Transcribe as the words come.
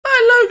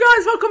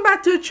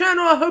back to the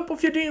channel. I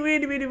hope you're doing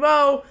really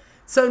well.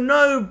 So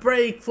no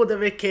break for the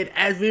wicked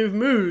as we've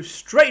moved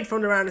straight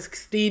from the round of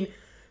 16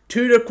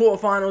 to the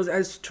quarterfinals,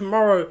 as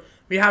tomorrow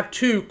we have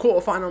two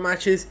quarterfinal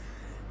matches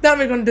that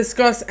we're going to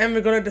discuss, and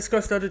we're going to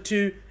discuss the other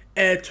two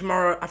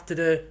tomorrow after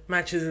the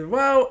matches as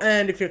well.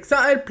 And if you're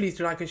excited, please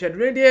do like and share the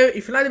video.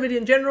 If you like the video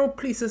in general,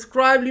 please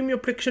subscribe, leave me your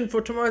prediction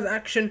for tomorrow's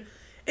action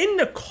in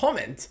the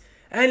comments,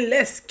 and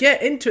let's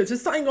get into it. So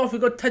starting off,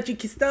 we've got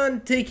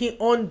Tajikistan taking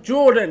on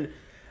Jordan.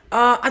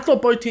 I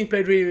thought both teams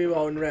played really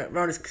well in the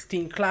round of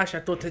 16 clash.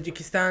 I thought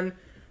Tajikistan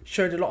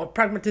showed a lot of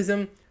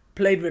pragmatism,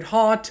 played with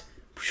heart,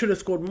 should have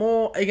scored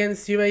more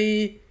against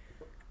UAE.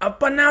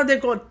 But now they've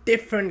got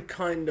different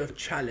kind of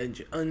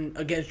challenge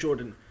against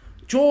Jordan.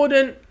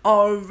 Jordan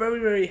are a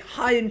very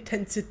high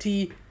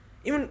intensity,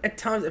 even at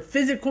times a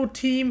physical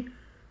team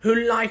who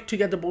like to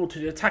get the ball to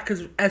the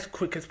attackers as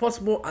quick as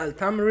possible.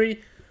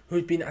 Al-Tamari,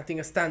 who's been, I think,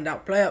 a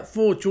standout player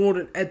for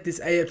Jordan at this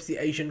AFC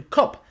Asian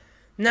Cup.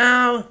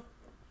 Now,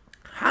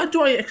 how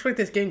do I expect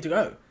this game to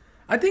go?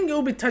 I think it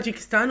will be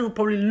Tajikistan who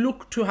probably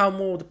look to have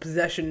more of the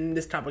possession in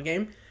this type of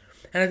game.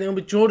 And I think it will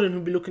be Jordan who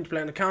will be looking to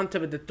play on the counter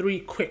with the three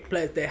quick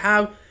players they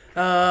have.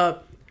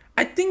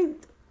 I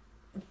think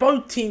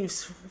both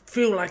teams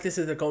feel like this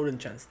is a golden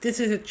chance. This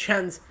is a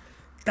chance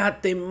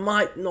that they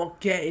might not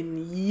get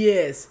in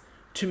years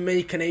to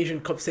make an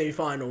Asian Cup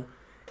semi-final.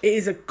 It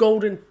is a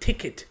golden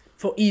ticket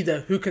for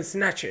either who can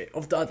snatch it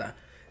of the other.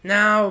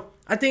 Now,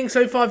 I think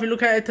so far if you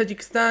look at it,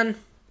 Tajikistan,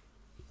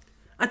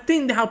 I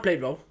think they have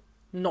played well.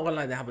 Not gonna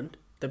lie, they haven't.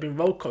 They've been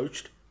well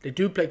coached. They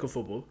do play good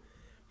football.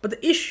 But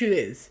the issue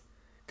is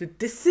the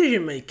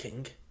decision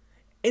making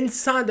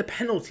inside the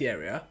penalty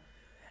area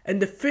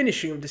and the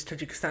finishing of this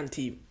Tajikistan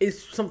team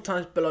is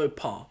sometimes below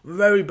par.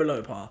 Very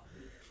below par.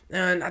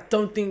 And I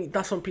don't think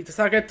that's on Peter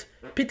Sagat.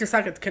 Peter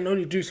Sagat can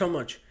only do so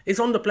much. It's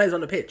on the players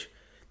on the pitch.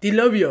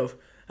 Diloviov,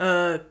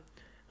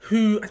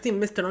 who I think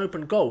missed an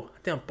open goal. I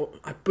think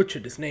I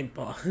butchered his name,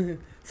 but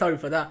sorry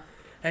for that.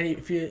 And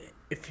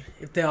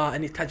if there are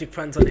any Tajik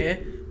fans on here.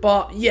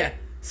 But yeah,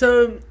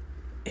 so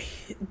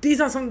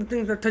these are some of the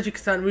things that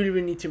Tajikistan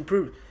really need to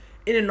improve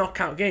in a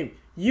knockout game.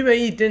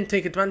 UAE didn't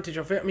take advantage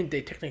of it. I mean,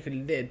 they technically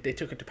did. They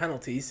took it to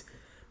penalties.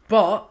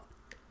 But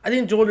I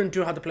think Jordan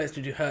do have the players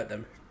to hurt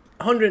them.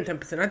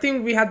 110%. I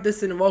think we had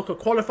this in the World Cup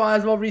qualifier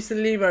as well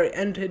recently, where it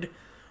ended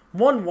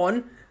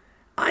 1-1.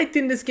 I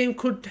think this game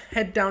could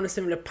head down a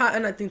similar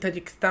pattern. I think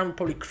Tajikistan will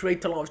probably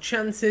create a lot of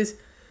chances.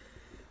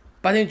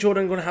 But I think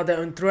Jordan are going to have their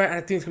own threat. And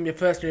I think it's going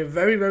to be a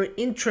very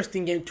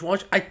interesting game to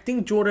watch. I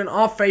think Jordan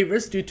are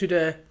favourites due to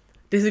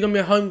this is going to be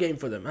a home game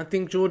for them. I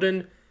think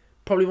Jordan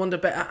probably won the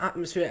better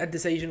atmosphere at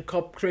this Asian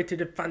Cup.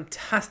 Created a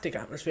fantastic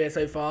atmosphere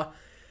so far.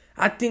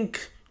 I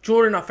think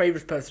Jordan are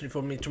favourites personally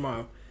for me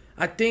tomorrow.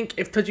 I think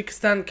if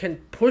Tajikistan can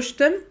push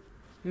them,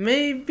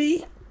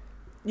 maybe,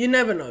 you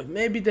never know.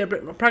 Maybe they're a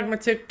bit more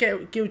pragmatic,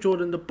 give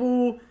Jordan the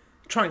ball,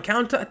 try and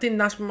counter. I think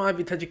that's might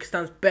be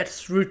Tajikistan's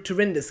best route to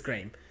win this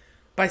game.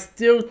 But I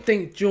still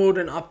think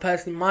Jordan are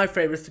personally my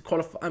favourites to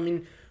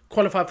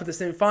qualify for the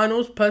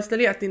semi-finals.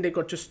 Personally, I think they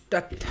got just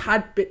a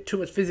tad bit too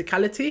much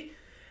physicality.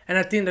 And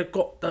I think they've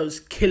got those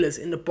killers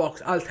in the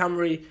box.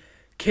 Al-Tamari,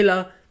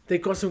 killer.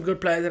 They've got some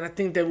good players, and I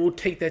think they will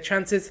take their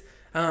chances.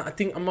 I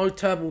think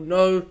Amota will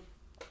know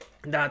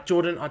that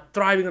Jordan are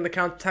thriving on the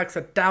counter-attacks.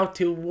 I doubt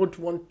he would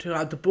want to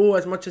have the ball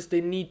as much as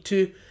they need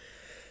to.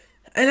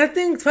 And I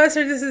think,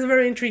 firstly, this is a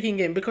very intriguing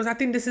game because I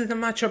think this is the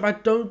matchup I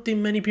don't think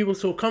many people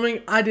saw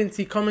coming. I didn't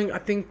see coming. I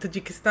think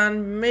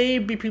Tajikistan,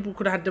 maybe people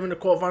could have had them in the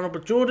quarterfinal,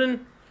 but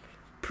Jordan,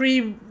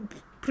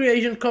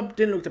 pre-Asian Cup,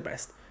 didn't look the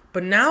best.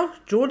 But now,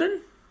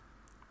 Jordan,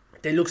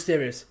 they look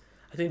serious.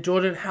 I think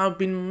Jordan have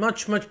been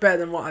much better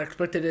than what I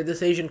expected at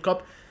this Asian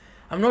Cup.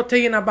 I'm not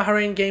taking that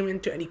Bahrain game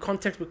into any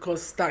context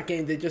because that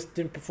game they just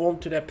didn't perform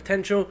to their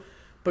potential.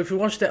 But if you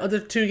watch the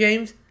other two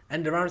games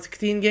and the round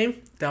 16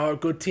 game, they are a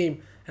good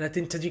team. And I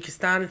think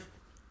Tajikistan,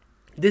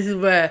 this is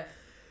where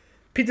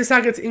Peter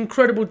Sagat's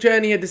incredible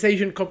journey at this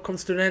Asian Cup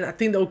comes to an end. I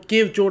think they'll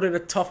give Jordan a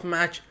tough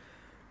match.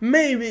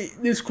 Maybe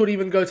this could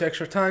even go to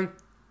extra time.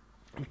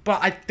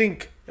 But I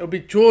think it'll be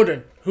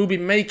Jordan who'll be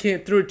making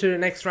it through to the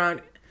next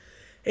round,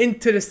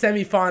 into the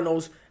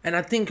semi-finals. And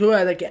I think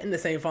whoever they get in the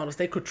semi-finals,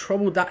 they could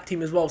trouble that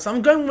team as well. So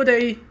I'm going with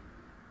a...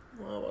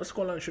 Well, what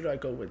scoreline should I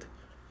go with?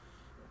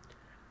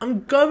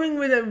 I'm going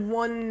with a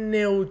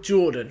 1-0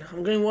 Jordan.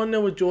 I'm going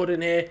 1-0 with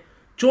Jordan here.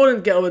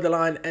 Jordan get over the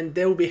line and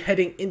they will be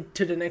heading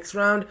into the next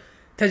round.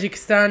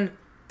 Tajikistan,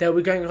 they'll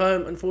be going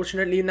home,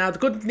 unfortunately. Now, the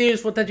good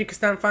news for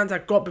Tajikistan fans I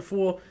got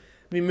before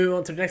we move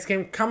on to the next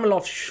game,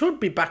 Kamalov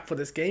should be back for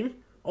this game.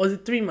 Or is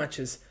it 3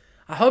 matches?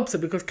 I hope so,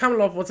 because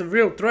Kamalov was a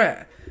real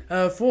threat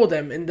for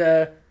them in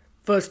the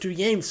first 2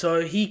 games.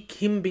 So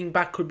him being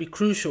back could be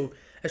crucial,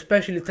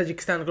 especially if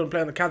Tajikistan are going to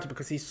play on the counter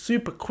because he's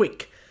super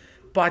quick.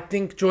 But I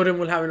think Jordan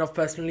will have enough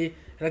personally.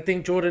 And I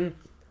think Jordan,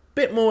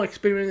 bit more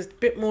experienced,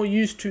 bit more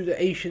used to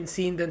the Asian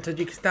scene than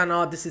Tajikistan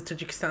are. This is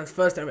Tajikistan's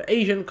first ever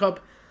Asian Cup.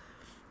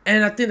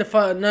 And I think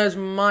the nerves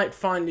might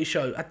finally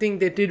show. I think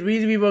they did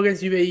really well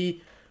against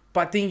UAE.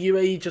 But I think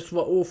UAE just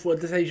were awful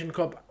at this Asian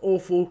Cup.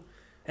 Awful.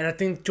 And I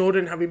think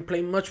Jordan have been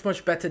playing much,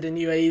 much better than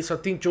UAE. So I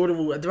think Jordan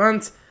will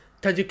advance.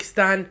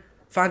 Tajikistan,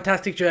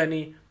 fantastic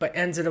journey, but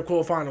ends in the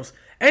quarterfinals.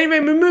 Anyway,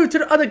 we move to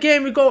the other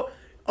game. We got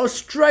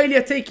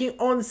Australia taking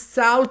on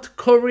South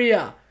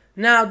Korea.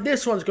 Now,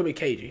 this one's going to be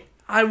cagey.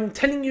 I'm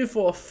telling you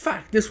for a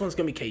fact, this one's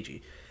going to be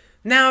cagey.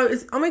 Now,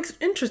 I'm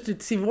interested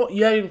to see what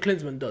Jordan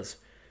Klinsmann does.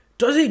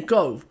 Does he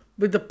go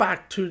with the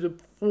back to the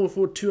 4-4-2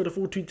 or the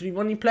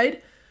 4-2-3-1 he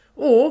played?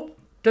 Or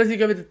does he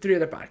go with the 3 at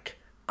the back?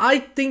 I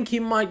think he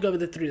might go with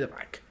the 3 at the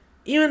back.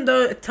 Even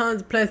though at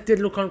times the players did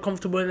look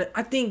uncomfortable in it,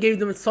 I think it gave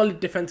them a solid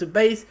defensive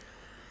base.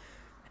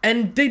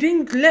 And they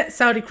didn't let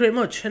Saudi create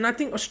much. And I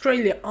think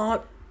Australia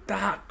aren't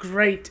that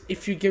great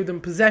if you give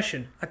them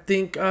possession. I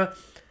think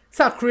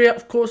South Korea,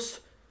 of course,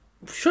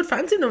 should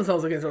fancy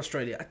themselves against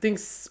Australia. I think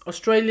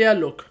Australia,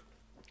 look,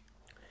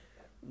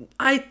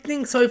 I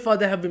think so far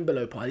they have been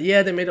below par.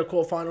 Yeah, they made a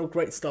quarterfinal,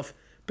 great stuff.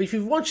 But if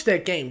you watch their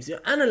games, you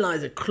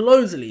analyse it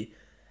closely,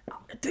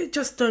 they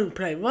just don't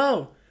play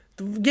well.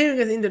 The game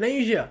against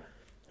Indonesia,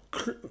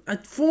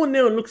 at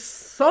 4-0 looks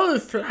so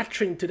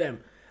flattering to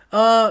them.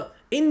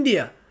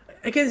 India,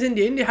 against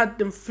India had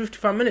them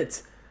 55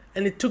 minutes.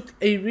 And it took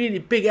a really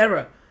big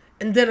error.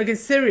 And then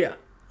against Syria,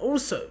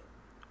 also,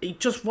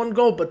 just 1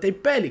 goal, but they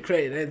barely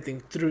created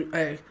anything through,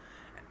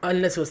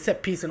 unless it was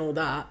set piece and all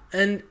that.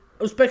 And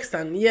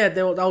Uzbekistan, yeah,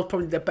 that was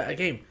probably their better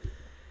game.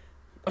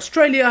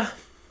 Australia,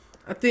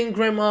 I think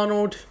Graham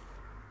Arnold,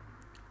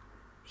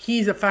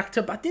 he's a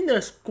factor, but I think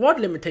their squad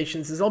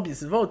limitations is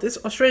obvious as well. This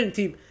Australian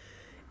team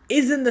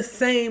isn't the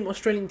same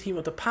Australian team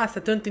of the past. I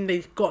don't think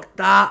they've got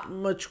that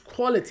much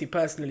quality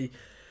personally.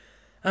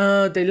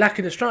 They lack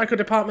in the striker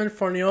department.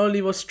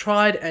 Fornioli was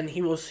tried and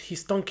he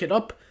stunk it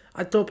up.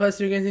 I thought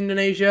personally against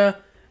Indonesia.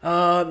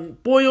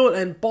 Boyle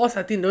and Boss,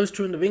 I think those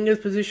two in the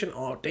wingers position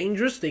are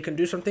dangerous. They can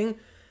do something.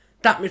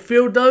 That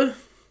midfield though,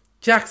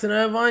 Jackson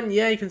Irvine,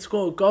 yeah, he can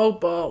score a goal,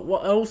 but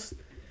what else?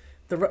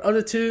 The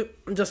other two,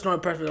 I'm just not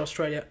impressed with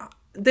Australia.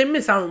 They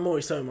miss Aaron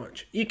Mooy so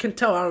much. You can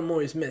tell Aaron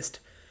Mooy is missed.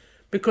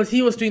 Because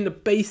he was doing the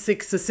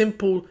basics, the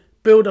simple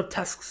build-up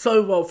tasks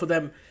so well for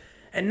them.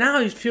 And now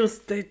it feels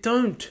they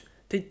don't.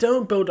 They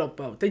don't build up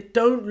well. They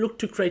don't look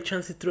to create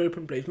chances through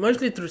open plays.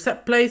 Mostly through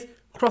set plays,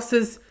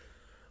 crosses,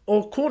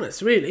 or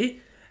corners, really.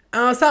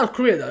 South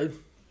Korea, though.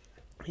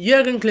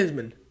 Jordan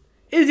Klinsmann.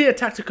 Is he a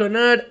tactical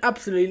nerd?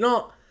 Absolutely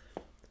not.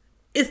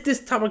 Is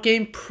this type of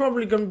game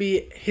probably going to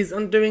be his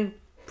undoing?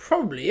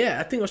 Probably, yeah.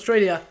 I think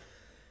Australia,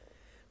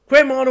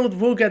 Graham Arnold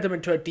will get them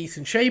into a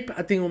decent shape.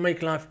 I think it will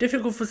make life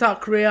difficult for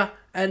South Korea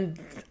and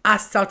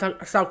ask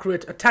South Korea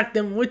to attack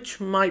them, which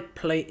might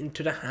play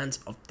into the hands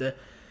of the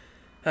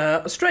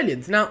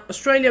Australians. Now,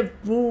 Australia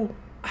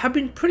have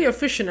been pretty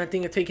efficient, I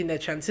think, at taking their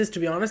chances, to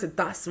be honest. And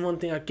that's the one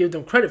thing I give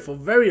them credit for.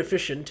 Very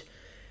efficient.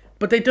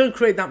 But they don't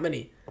create that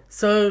many.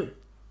 So,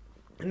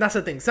 and that's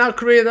the thing. South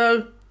Korea,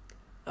 though,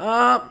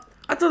 I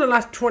thought the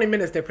last 20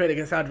 minutes they played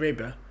against Saudi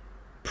Arabia,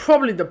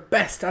 probably the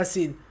best I've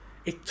seen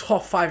a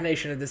top 5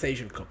 nation in this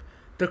Asian Cup.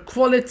 The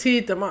quality,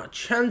 the amount of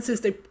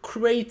chances they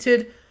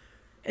created,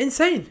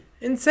 insane.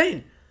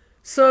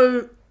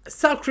 So,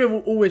 South Korea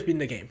will always be in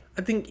the game.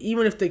 I think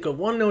even if they go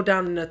 1-0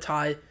 down in a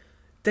tie,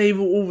 they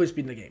will always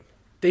be in the game.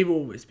 They will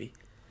always be.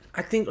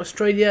 I think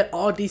Australia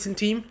are a decent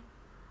team.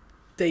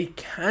 They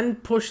can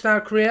push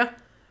South Korea.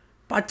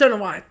 But I don't know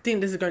why. I think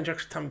this is going to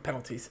extra time with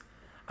penalties.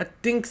 I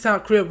think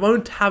South Korea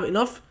won't have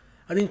enough.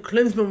 I think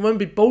Klinsmann won't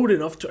be bold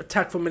enough to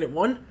attack for minute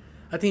 1.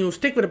 I think he'll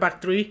stick with the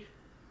back 3.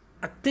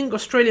 I think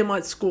Australia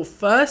might score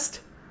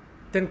first.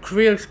 Then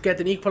Korea get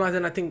an equaliser,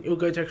 and I think it will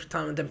go to extra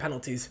time and then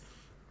penalties.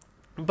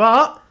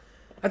 But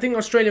I think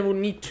Australia will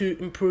need to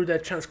improve their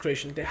chance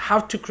creation. They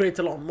have to create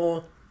a lot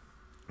more.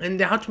 And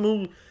they have to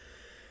move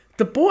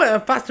the ball at a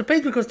faster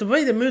pace, because the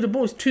way they move the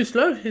ball is too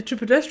slow. It's too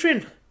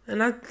pedestrian.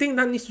 And I think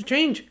that needs to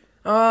change.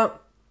 I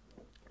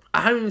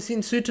haven't even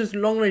seen Suter's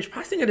long-range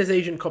passing at this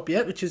Asian Cup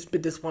yet, which is a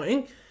bit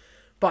disappointing.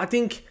 But I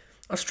think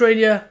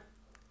Australia,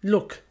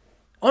 look,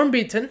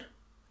 unbeaten,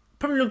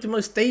 probably look the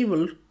most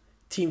stable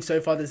team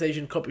so far this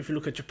Asian Cup. If you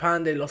look at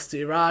Japan, they lost to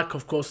Iraq.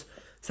 Of course,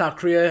 South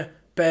Korea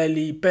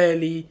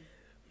barely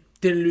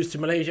didn't lose to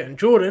Malaysia and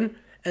Jordan.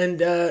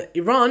 And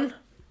Iran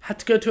had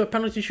to go to a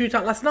penalty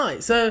shootout last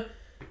night. So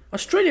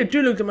Australia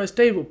do look the most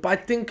stable, but I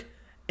think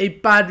a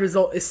bad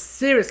result is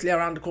seriously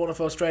around the corner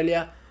for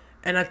Australia.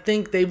 And I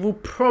think they will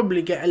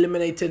probably get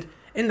eliminated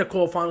in the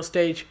quarterfinal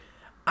stage.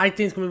 I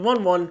think it's going to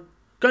be 1-1,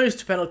 goes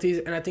to penalties,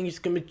 and I think it's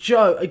going to be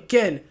Joe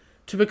again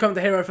to become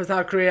the hero for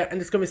South Korea.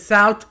 And it's going to be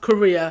South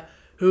Korea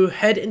who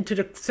head into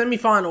the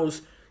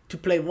semi-finals to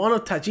play one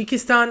of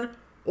Tajikistan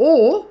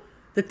or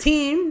the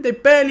team they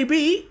barely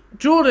beat,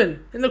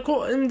 Jordan, in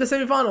the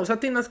semi-finals. I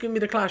think that's going to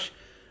be the clash.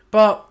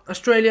 But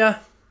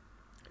Australia,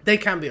 they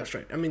can be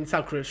Australia. I mean,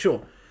 South Korea,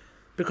 sure.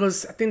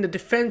 Because I think that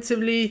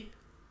defensively,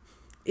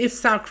 if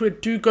South Korea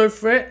do go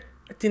for it,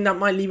 I think that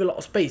might leave a lot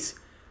of space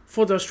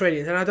for the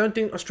Australians. And I don't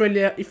think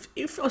Australia,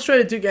 if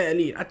Australia do get a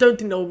lead, I don't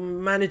think they'll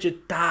manage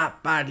it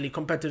that badly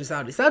compared to the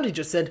Saudis. Saudi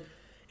just said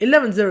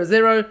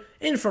 11-0-0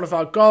 in front of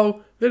our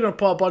goal. We're going to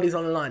put our bodies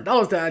on the line. That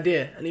was the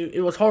idea. And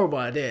it was a horrible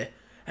idea.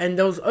 And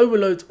there was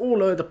overloads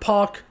all over the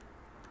park.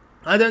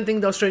 I don't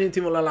think the Australian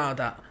team will allow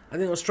that. I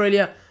think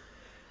Australia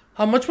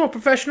are much more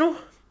professional,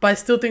 but I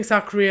still think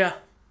South Korea,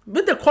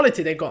 with the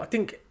quality they got, I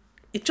think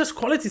it's just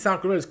quality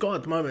South Korea's got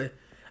at the moment.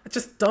 I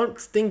just don't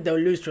think they'll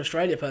lose to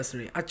Australia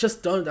personally. I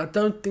just don't. I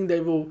don't think they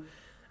will,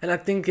 and I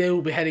think they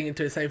will be heading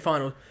into the same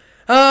final.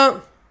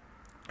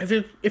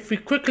 If we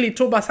quickly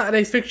talk about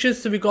Saturday's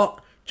fixtures, so we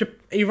got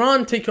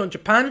Iran taking on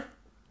Japan.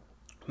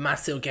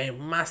 Massive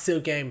game,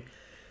 massive game.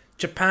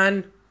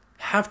 Japan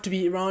have to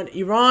beat Iran.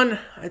 Iran,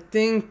 I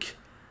think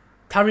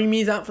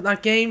Taremi's out for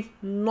that game.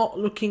 Not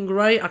looking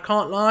great, I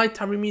can't lie.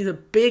 Taremi's a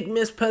big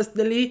miss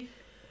personally.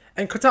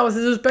 And Qatar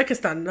versus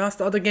Uzbekistan, that's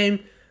the other game.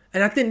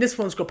 And I think this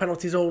one's got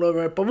penalties all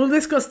over it. But we'll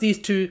discuss these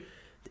two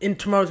in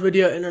tomorrow's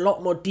video in a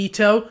lot more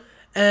detail.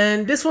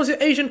 And this was your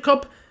Asian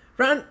Cup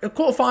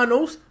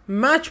quarterfinals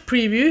match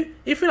preview.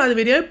 If you like the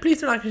video,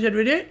 please like and share the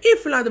video.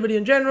 If you like the video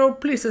in general,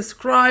 please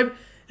subscribe.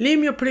 Leave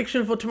me your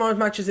prediction for tomorrow's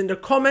matches in the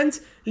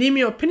comments. Leave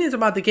me your opinions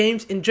about the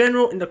games in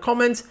general in the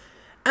comments.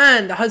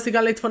 And I hope to see you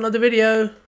guys later for another video.